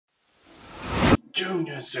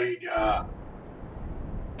Junior Senior.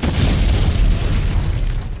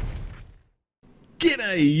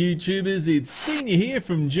 G'day YouTubers, it's Senior here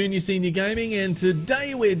from Junior Senior Gaming, and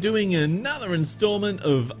today we're doing another installment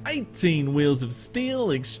of 18 Wheels of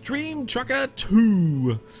Steel Extreme Trucker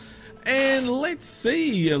 2. And let's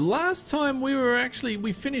see, last time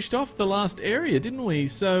we finished off the last area, didn't we?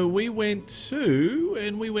 So we went to,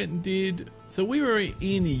 and we went and did, so we were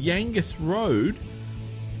in Yangus Road,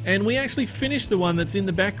 and we actually finished the one that's in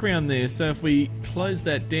the background there. So if we close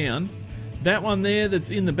that down, that one there that's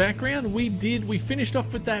in the background, we finished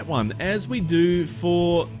off with that one, as we've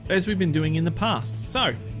been doing in the past.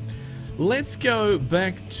 So let's go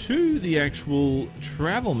back to the actual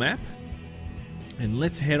travel map and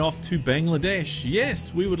let's head off to Bangladesh.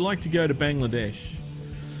 Yes, we would like to go to Bangladesh.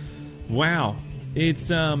 Wow,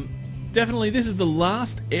 it's definitely, this is the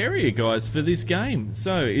last area, guys, for this game.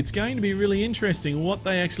 So it's going to be really interesting what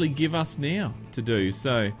they actually give us now to do.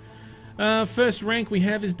 So first rank we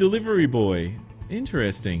have is Delivery Boy.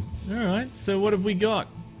 Interesting. Alright, so what have we got?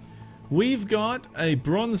 We've got a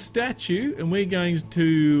bronze statue, and we're going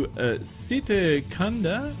to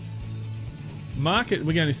Sitakunda Market.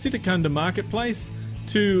 We're going to Sitakunda Marketplace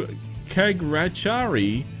to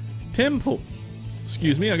Khagrachari Temple.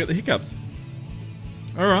 Excuse me, I got the hiccups.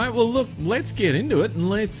 Alright, well look, let's get into it and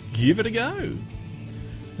let's give it a go. And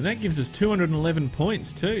that gives us 211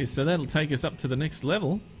 points too, so that'll take us up to the next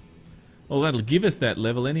level. Well, that'll give us that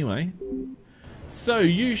level anyway. So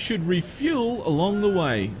you should refuel along the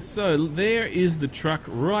way. So there is the truck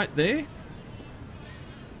right there.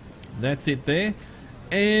 That's it there.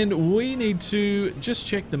 And we need to just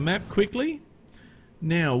check the map quickly.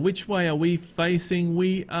 Now, which way are we facing?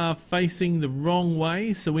 We are facing the wrong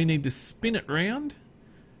way, so we need to spin it round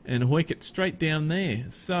and hoik it straight down there.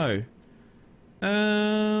 So,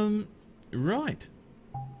 right.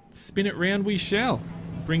 Spin it round we shall.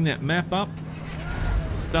 Bring that map up,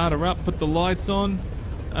 start her up, put the lights on.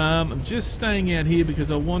 I'm just staying out here because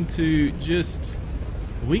I want to just...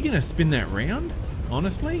 Are we going to spin that round?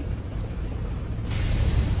 Honestly?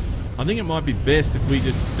 I think it might be best if we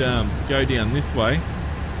just go down this way.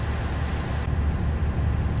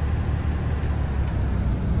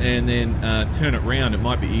 And then turn it round. It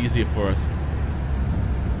might be easier for us.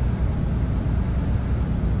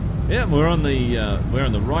 Yeah, we're on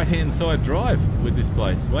the right-hand side drive with this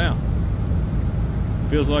place. Wow,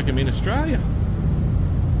 feels like I'm in Australia.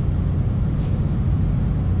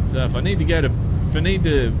 So if I need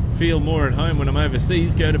to feel more at home when I'm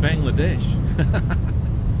overseas, go to Bangladesh.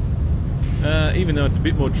 Even though it's a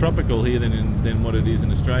bit more tropical here than what it is in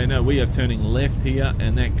Australia. No, we are turning left here,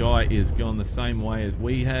 and that guy is gone the same way as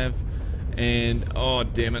we have. And oh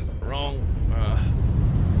damn it, wrong.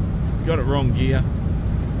 Got it wrong gear.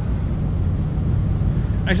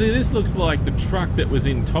 Actually, this looks like the truck that was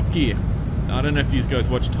in Top Gear. I don't know if you guys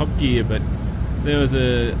watch Top Gear, but there was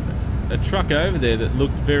a truck over there that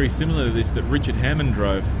looked very similar to this that Richard Hammond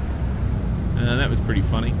drove. That was pretty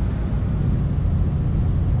funny.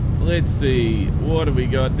 Let's see, what have we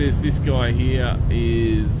got? This guy here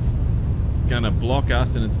is gonna block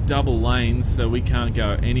us, and it's double lanes, so we can't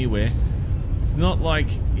go anywhere. It's not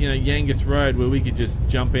like, you know, Yangus Road where we could just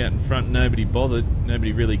jump out in front, nobody bothered,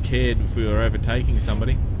 nobody really cared if we were overtaking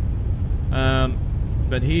somebody.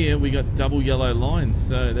 But here we got double yellow lines,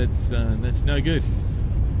 so that's no good.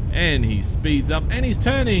 And he speeds up and he's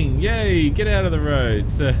turning. Yay, get out of the road.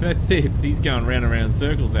 So that's it. He's going round and round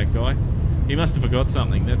circles, that guy. He must have forgot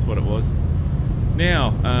something, that's what it was.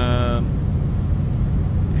 Now,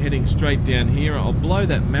 heading straight down here. I'll blow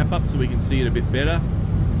that map up so we can see it a bit better.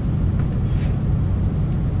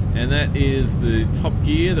 And that is the top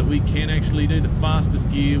gear that we can actually do, the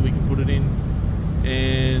fastest gear we can put it in.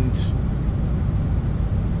 And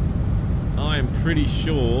I am pretty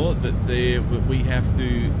sure that we have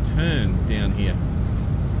to turn down here.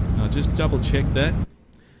 I'll just double check that.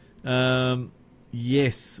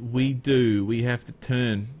 Yes, we do. We have to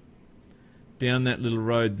turn down that little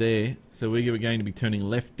road there. So we're going to be turning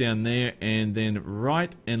left down there, and then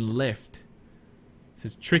right and left. It's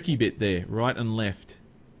a tricky bit there, right and left.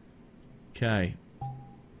 Okay.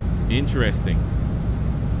 Interesting.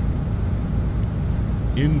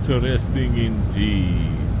 Interesting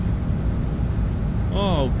indeed.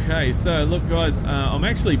 Okay, so look guys, I'm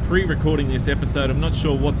actually pre-recording this episode. I'm not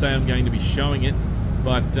sure what day I'm going to be showing it,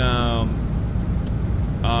 but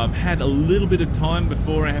I've had a little bit of time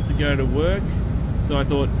before I have to go to work, so I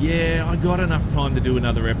thought, yeah, I got enough time to do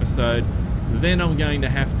another episode. Then I'm going to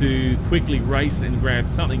have to quickly race and grab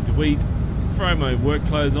something to eat, throw my work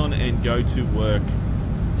clothes on and go to work.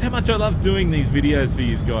 It's how much I love doing these videos for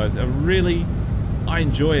you guys. I really I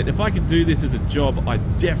enjoy it. If I could do this as a job, I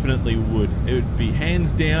definitely would. It would be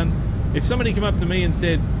hands down. If somebody came up to me and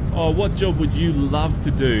said, oh, what job would you love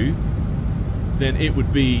to do? Then it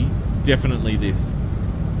would be definitely this.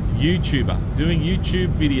 YouTuber. Doing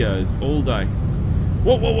YouTube videos all day.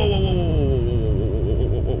 Whoa, whoa, whoa, whoa, whoa, whoa, whoa, whoa,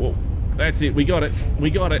 whoa, whoa, whoa. That's it. We got it. We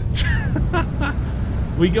got it.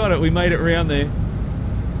 We got it. We made it around there.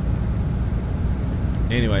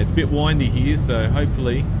 Anyway, it's a bit windy here, so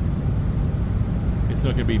hopefully it's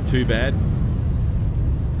not going to be too bad.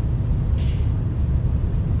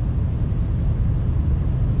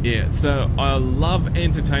 Yeah, so I love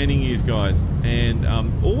entertaining you guys, and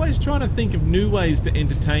always trying to think of new ways to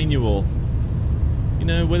entertain you all. You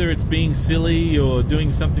know, whether it's being silly or doing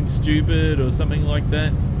something stupid or something like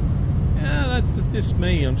that. Yeah, that's just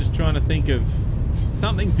me. I'm just trying to think of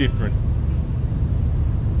something different.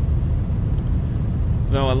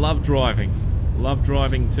 Though I love driving. Love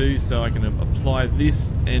driving too, so I can apply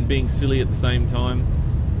this and being silly at the same time.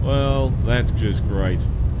 Well, that's just great.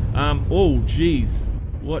 Oh, geez.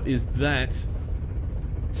 What is that?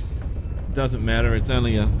 Doesn't matter, it's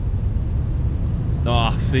only a...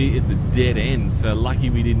 Oh, see, it's a dead end, so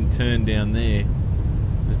lucky we didn't turn down there.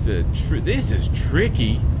 This is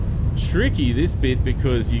tricky. Tricky, this bit,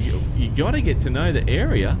 because you got to get to know the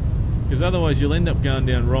area, because otherwise you'll end up going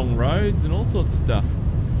down wrong roads and all sorts of stuff.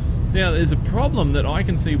 Now, there's a problem that I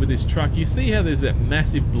can see with this truck. You see how there's that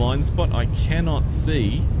massive blind spot? I cannot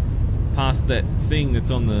see past that thing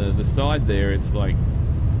that's on the side there. It's like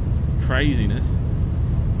craziness,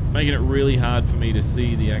 making it really hard for me to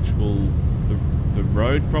see the actual the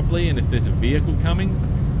road properly, and if there's a vehicle coming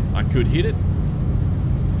I could hit it,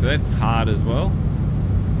 so that's hard as well.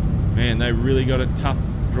 Man, they really got it tough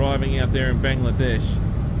driving out there in Bangladesh.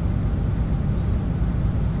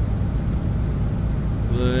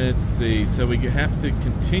 Let's see, so we have to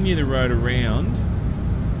continue the road around,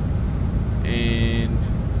 and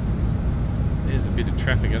there's a bit of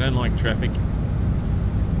traffic. I don't like traffic.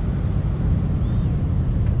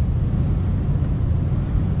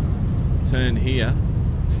 Turn here,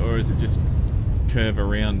 or is it just curve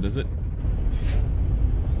around, does it?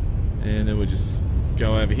 And then we'll just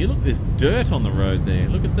go over here. Look, there's dirt on the road there.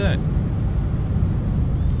 Look at that.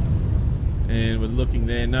 And we're looking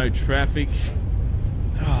there, no traffic.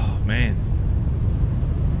 Oh man,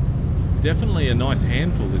 it's definitely a nice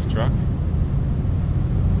handful, this truck.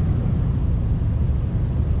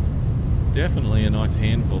 Definitely a nice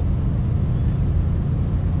handful.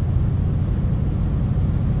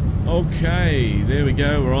 Okay, there we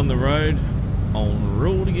go, we're on the road. On the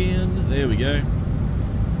road again, there we go.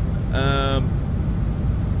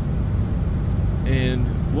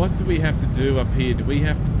 And what do we have to do up here? Do we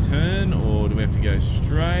have to turn, or do we have to go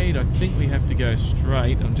straight? I think we have to go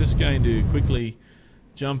straight. I'm just going to quickly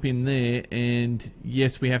jump in there, and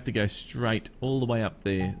yes, we have to go straight all the way up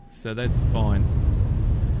there, so that's fine.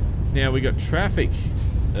 Now we got traffic,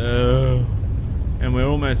 and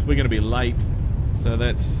we're going to be late, so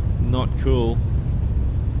that's not cool.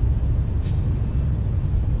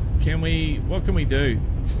 What can we do?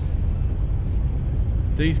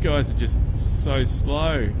 These guys are just so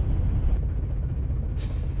slow.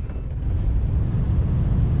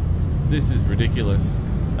 This is ridiculous.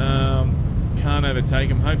 Can't overtake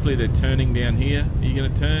them. Hopefully they're turning down here. Are you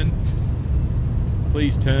going to turn?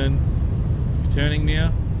 Please turn. You're turning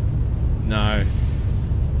now? No.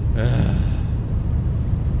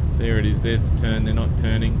 There it is. There's the turn. They're not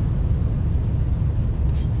turning.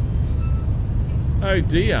 Oh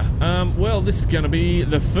dear. Well, this is going to be...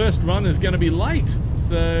 The first run is going to be late.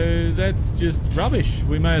 So that's just rubbish.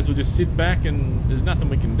 We may as well just sit back and there's nothing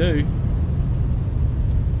we can do.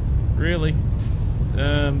 Really.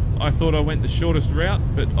 I thought I went the shortest route,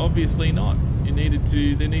 but obviously not. There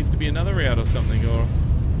needs to be another route or something, or...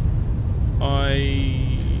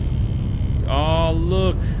 Oh,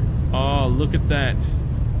 look. Oh, look at that.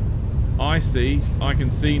 I see. I can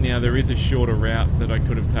see now there is a shorter route that I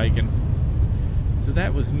could have taken. So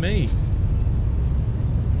that was me.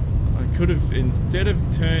 I could have, instead of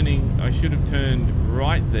turning, I should have turned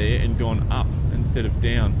right there and gone up instead of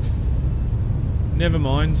down. Never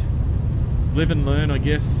mind. Live and learn, I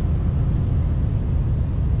guess.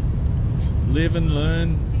 Live and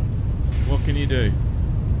learn. What can you do?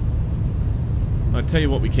 I'll tell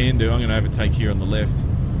you what we can do. I'm going to overtake here on the left.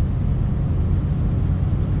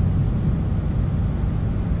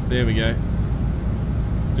 There we go.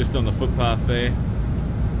 Just on the footpath there.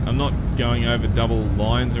 I'm not going over double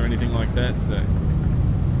lines or anything like that, so...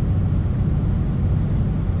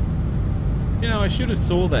 You know, I should have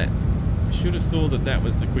saw that. I should have saw that that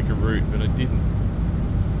was the quicker route, but I didn't.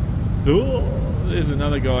 Oh, there's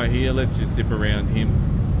another guy here. Let's just zip around him.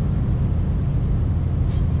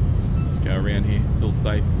 Just go around here. It's all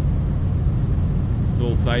safe. It's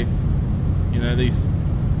all safe. You know, these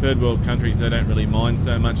third world countries, they don't really mind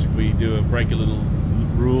so much if we do break a little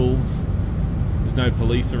rules. There's no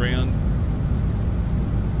police around.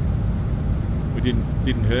 We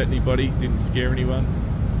didn't hurt anybody, didn't scare anyone.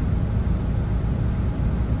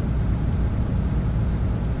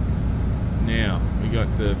 Now, we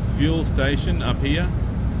got the fuel station up here.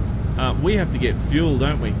 We have to get fuel,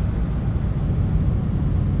 don't we?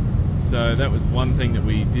 So that was one thing that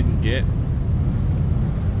we didn't get.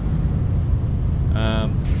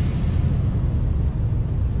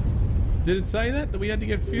 Did it say that we had to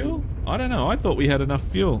get fuel? I don't know. I thought we had enough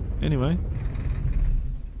fuel. Anyway.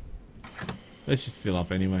 Let's just fill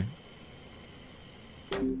up anyway.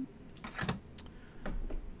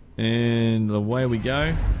 And away we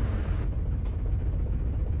go.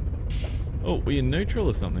 Oh, we're in neutral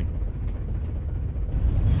or something.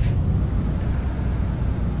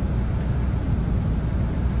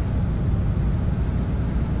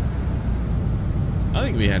 I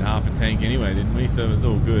think we had half a tank anyway, didn't we? So it was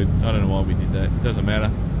all good. I don't know why we did that. Doesn't matter.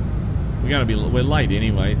 We're late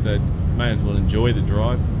anyway, so may as well enjoy the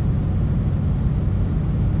drive.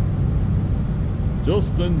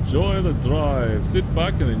 Just enjoy the drive. Sit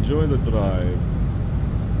back and enjoy the drive.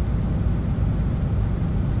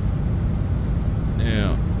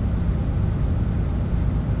 Now,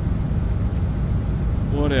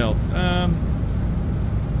 what else? I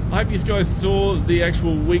hope you guys saw the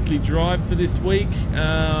actual weekly drive for this week.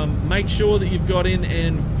 Make sure that you've got in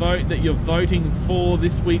and vote, that you're voting for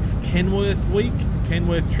this week's Kenworth week,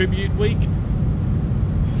 Kenworth Tribute Week.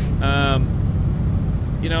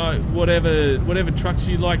 You know, whatever trucks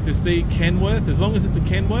you like to see Kenworth, as long as it's a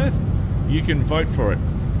Kenworth, you can vote for it.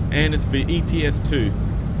 And it's for ETS 2.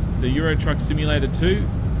 So Euro Truck Simulator 2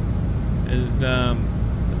 is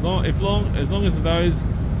as long as those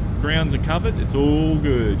grounds are covered, it's all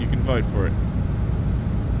good. You can vote for it.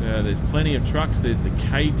 So there's plenty of trucks. There's the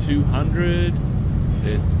K200,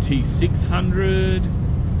 there's the T600,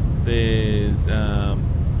 there's the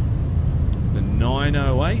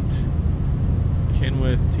 908,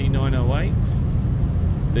 Kenworth T908.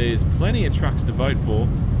 There's plenty of trucks to vote for.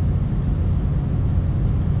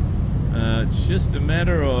 It's just a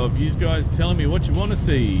matter of you guys telling me what you want to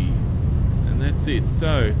see, and that's it.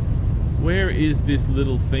 So where is this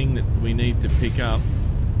little thing that we need to pick up?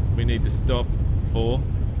 We need to stop for.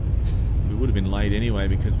 We would have been late anyway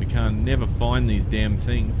because we never find these damn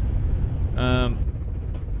things. Oh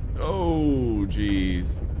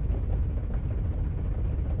jeez.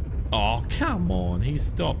 Oh come on, he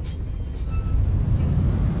stopped.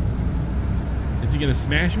 Is he gonna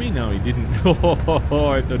smash me? No, he didn't. Oh,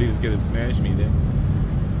 I thought he was gonna smash me then.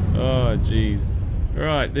 Oh jeez.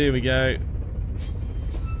 Right, there we go.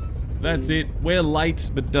 That's it. We're late,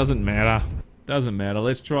 but doesn't matter. Doesn't matter.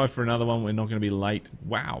 Let's try for another one. We're not going to be late.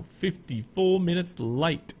 Wow, 54 minutes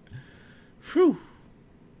late. Whew.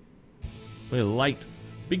 We're late.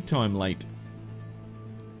 Big time late.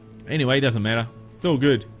 Anyway, doesn't matter. It's all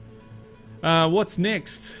good. What's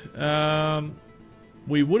next?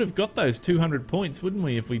 We would have got those 200 points, wouldn't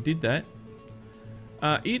we, if we did that?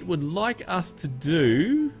 It would like us to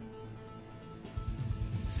do...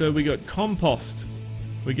 So we got compost.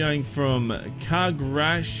 We're going from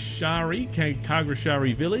Khagrachari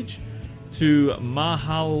village to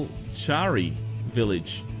Khagrachari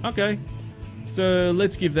village. Okay, so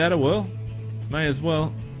let's give that a whirl. May as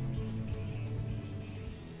well.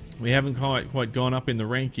 We haven't quite gone up in the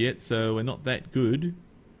rank yet, so we're not that good.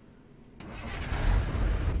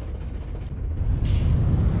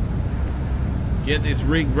 Get this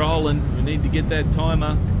rig rolling. We need to get that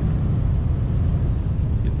timer.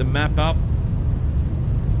 Get the map up.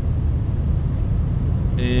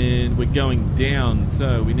 And we're going down,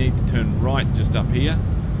 so we need to turn right just up here.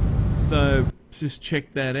 So just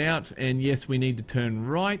check that out, and yes, we need to turn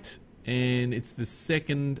right, and it's the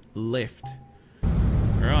second left.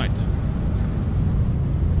 Right.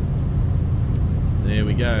 There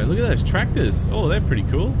we go. Look at those tractors. Oh, they're pretty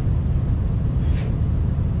cool.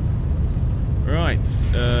 Right,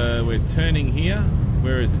 we're turning here.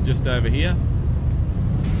 Where is it? Just over here.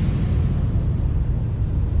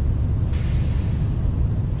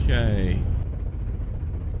 Okay.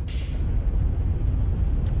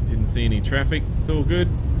 Didn't see any traffic. It's all good.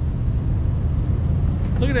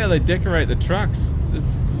 Look at how they decorate the trucks.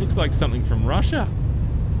 This looks like something from Russia.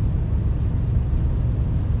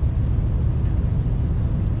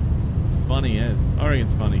 It's funny as. I reckon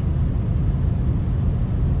it's funny.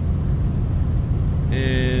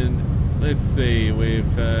 And let's see. We're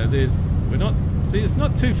not See, it's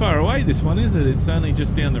not too far away, this one, is it? It's only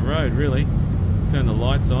just down the road, really. Turn the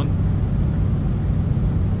lights on.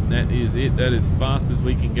 That is it. That is as fast as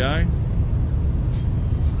we can go.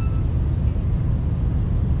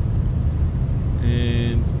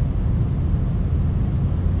 And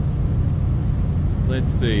let's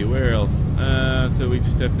see, where else? So we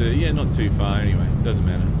just have to, yeah, not too far anyway. Doesn't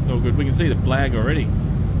matter. It's all good. We can see the flag already.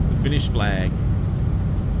 The Finnish flag.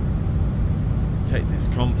 Take this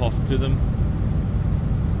compost to them.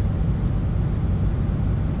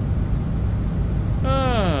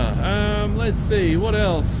 Let's see, what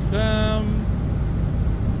else?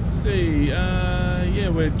 Let's see, yeah,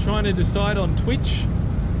 we're trying to decide on Twitch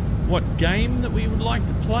what game that we would like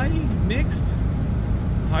to play next.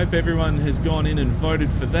 Hope everyone has gone in and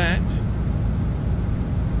voted for that.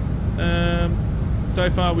 So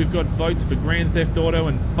far we've got votes for Grand Theft Auto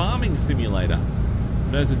and Farming Simulator.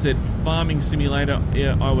 And as I said, for Farming Simulator,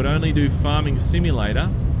 yeah, I would only do Farming Simulator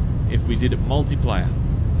if we did it multiplayer.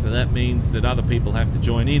 So that means that other people have to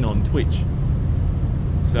join in on Twitch.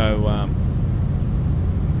 So,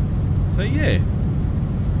 so yeah.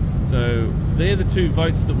 So they're the two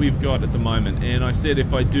votes that we've got at the moment. And I said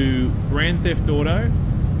if I do Grand Theft Auto,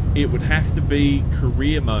 it would have to be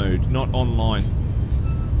career mode, not online.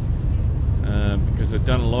 Because I've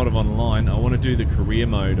done a lot of online. I want to do the career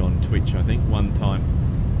mode on Twitch, I think, one time.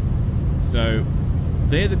 So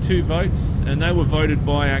they're the two votes, and they were voted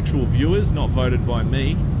by actual viewers, not voted by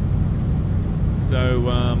me.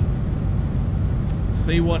 So,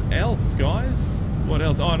 see what else, guys. What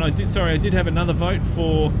else? Oh, and I did have another vote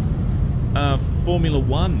for Formula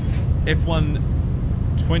 1, F1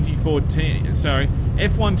 2014. Sorry,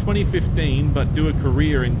 F1 2015, but do a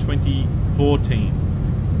career in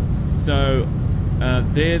 2014. So,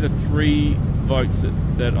 they're the three votes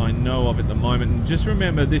that I know of at the moment. And just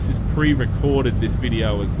remember, this is pre-recorded, this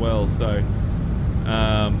video as well, so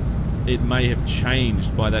it may have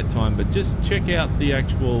changed by that time. But just check out the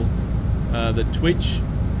actual the Twitch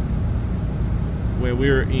where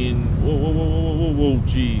we're in. Whoa,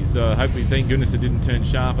 geez. Hopefully, thank goodness it didn't turn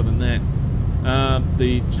sharper than that.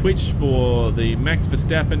 The Twitch for the Max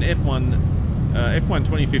Verstappen F1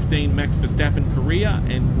 2015 Max Verstappen career,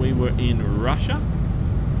 and we were in Russia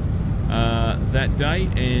that day,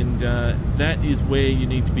 and that is where you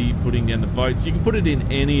need to be putting down the votes. You can put it in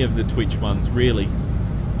any of the Twitch ones, really.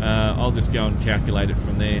 I'll just go and calculate it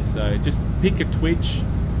from there. So just pick a Twitch,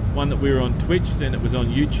 one that we were on Twitch, and it was on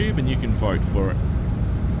YouTube, and you can vote for it.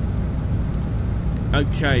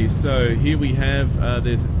 Okay, so here we have,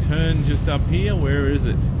 there's a turn just up here. Where is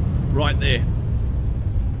it? Right there.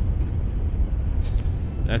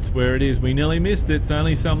 That's where it is. We nearly missed it. It's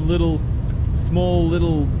only some little, small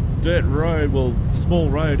little dirt road. Well, small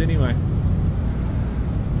road anyway.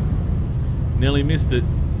 Nearly missed it.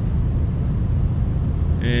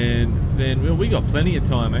 And then, well, we got plenty of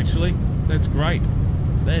time actually. That's great.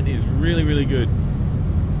 That is really, really good.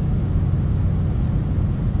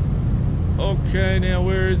 Okay, now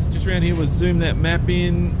where is it? Just around here. We'll zoom that map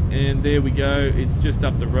in, and there we go. It's just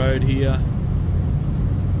up the road here.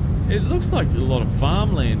 It looks like a lot of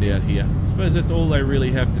farmland out here. I suppose that's all they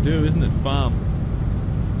really have to do, isn't it? Farm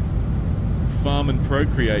and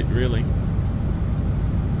procreate, really.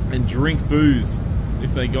 And drink booze.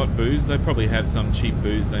 If they got booze, they probably have some cheap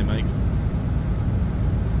booze they make.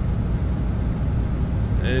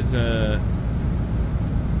 There's a...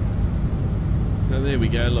 So there we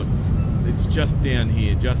go, look. It's just down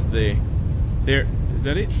here, just there. There, is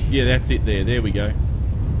that it? Yeah, that's it there. There we go.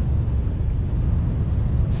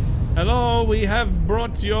 Hello, we have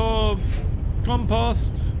brought your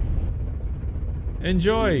compost.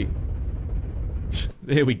 Enjoy.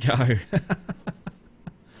 There we go.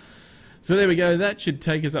 So there we go. That should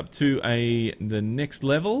take us up to the next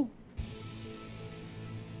level.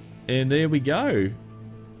 And there we go.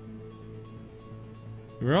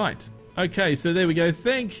 Right. Okay, so there we go.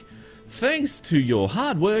 Thanks to your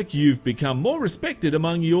hard work, you've become more respected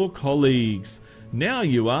among your colleagues. Now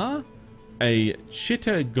you are a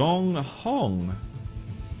Chittagong honk.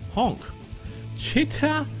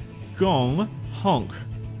 Chittagong honk.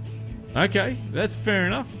 Okay, that's fair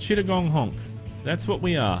enough. Chittagong honk. That's what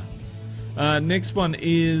we are. Next one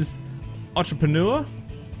is entrepreneur.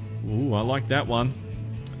 Ooh, I like that one.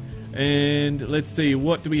 And let's see,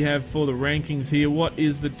 what do we have for the rankings here? What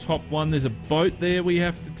is the top one? There's a boat there we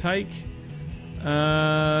have to take.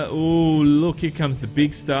 Oh, look, here comes the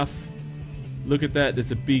big stuff. Look at that.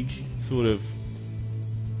 There's a big sort of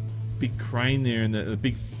big crane there, and the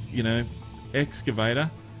big, you know, excavator.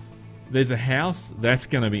 There's a house. That's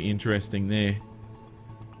going to be interesting there.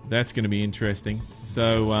 That's going to be interesting.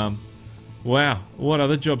 So Wow, what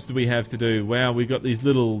other jobs do we have to do? Wow, we got these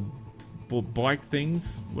little bike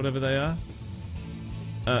things, whatever they are.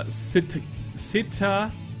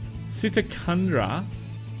 Sitakunda.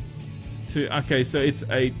 Okay, so it's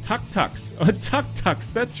a tuk-tuks. Oh, tuk-tuks,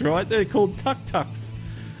 that's right, they're called tuk-tuks.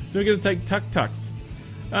 So we're going to take tuk-tuks.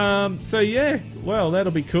 So yeah, well,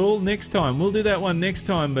 that'll be cool next time. We'll do that one next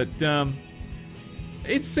time, but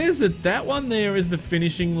it says that one there is the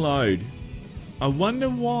finishing load. I wonder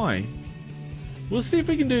why. We'll see if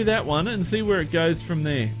we can do that one and see where it goes from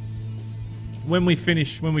there when we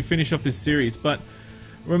finish off this series. But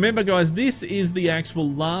remember, guys, this is the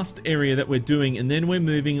actual last area that we're doing, and then we're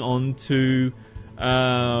moving on to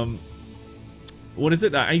what is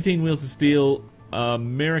it? 18 Wheels of Steel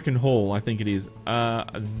American Haul, I think it is.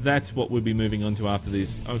 That's what we'll be moving on to after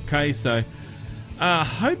this. Okay, so I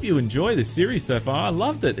hope you enjoy this series so far. I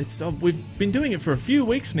loved it. We've been doing it for a few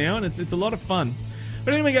weeks now, and it's a lot of fun.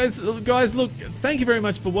 But anyway, guys, look, thank you very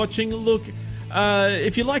much for watching. Look,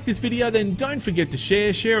 if you like this video, then don't forget to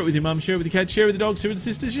share it with your mum, share it with your cat, share it with your dog, share it with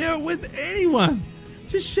your sister, share it with anyone.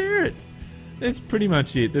 Just share it. That's pretty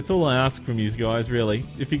much it. That's all I ask from you guys, really.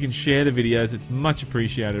 If you can share the videos, it's much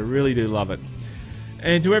appreciated. I really do love it.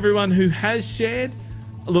 And to everyone who has shared,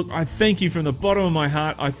 look, I thank you from the bottom of my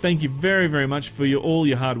heart. I thank you very, very much for all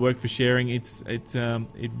your hard work for sharing. It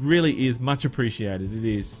really is much appreciated. It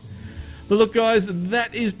is. But look, guys,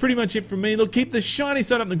 that is pretty much it from me. Look, keep the shiny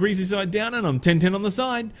side up and the greasy side down, and I'm 1010 on the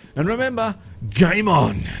side. And remember, game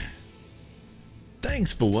on!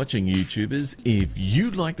 Thanks for watching, YouTubers. If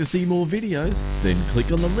you'd like to see more videos, then click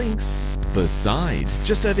on the links beside.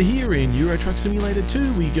 Just over here in Euro Truck Simulator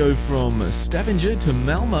 2, we go from Stavanger to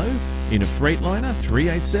Malmo in a Freightliner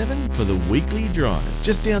 387 for the weekly drive.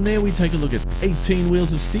 Just down there, we take a look at 18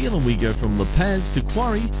 Wheels of Steel, and we go from La Paz to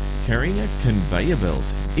Quarry carrying a conveyor belt.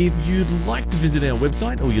 If you'd like to visit our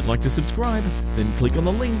website or you'd like to subscribe, then click on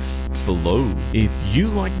the links below. If you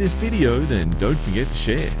like this video, then don't forget to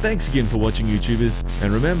share. Thanks again for watching, YouTubers,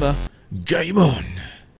 and remember, game on!